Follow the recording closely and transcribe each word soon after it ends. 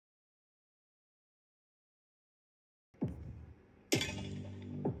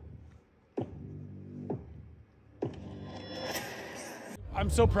I'm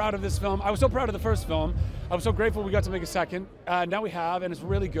so proud of this film. I was so proud of the first film. I was so grateful we got to make a second. Now we have, and it's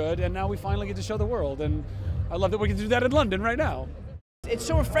really good, and now we finally get to show the world. And I love that we can do that in London right now. It's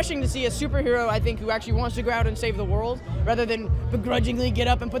so refreshing to see a superhero, I think, who actually wants to go out and save the world, rather than begrudgingly get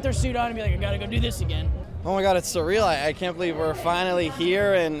up and put their suit on and be like, I gotta go do this again. Oh my God, it's surreal. I can't believe we're finally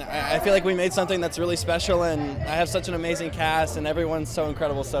here, and I feel like we made something that's really special, and I have such an amazing cast, and everyone's so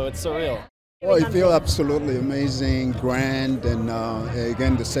incredible, so it's surreal. Well, I feel absolutely amazing, grand, and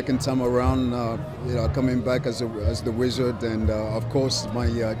again, the second time around, coming back as the wizard, and of course,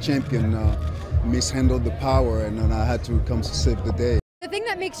 my champion mishandled the power, and then I had to come to save the day. The thing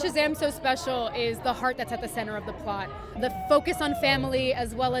that makes Shazam so special is the heart that's at the center of the plot. The focus on family,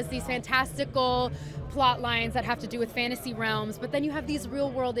 as well as these fantastical plot lines that have to do with fantasy realms, but then you have these real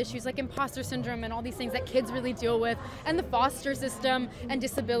world issues like imposter syndrome and all these things that kids really deal with, and the foster system and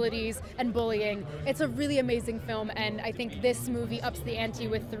disabilities and bullying. It's a really amazing film, and I think this movie ups the ante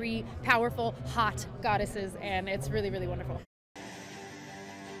with 3 powerful, hot goddesses, and it's really, really wonderful.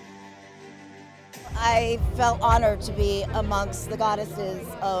 I felt honored to be amongst the goddesses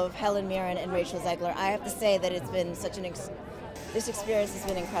of Helen Mirren and Rachel Ziegler. I have to say that it's been such this experience has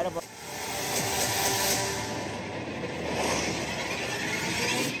been incredible.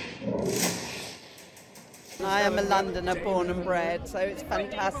 I am a Londoner born and bred, so it's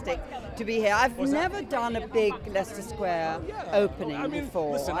fantastic to be here. I've never done a big Leicester Square opening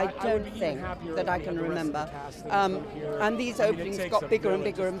before. I don't think that I can remember. And these openings got bigger and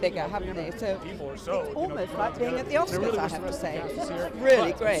bigger and bigger, haven't they? So it's almost like being at the Oscars, I have to say. It's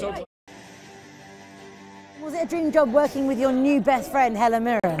really great. Was it a dream job working with your new best friend, Helen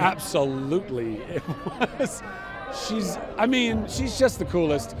Mirren? Absolutely, it was. She's just the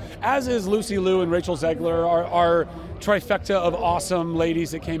coolest. As is Lucy Liu and Rachel Ziegler, our trifecta of awesome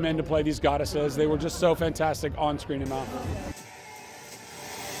ladies that came in to play these goddesses. They were just so fantastic on screen and off.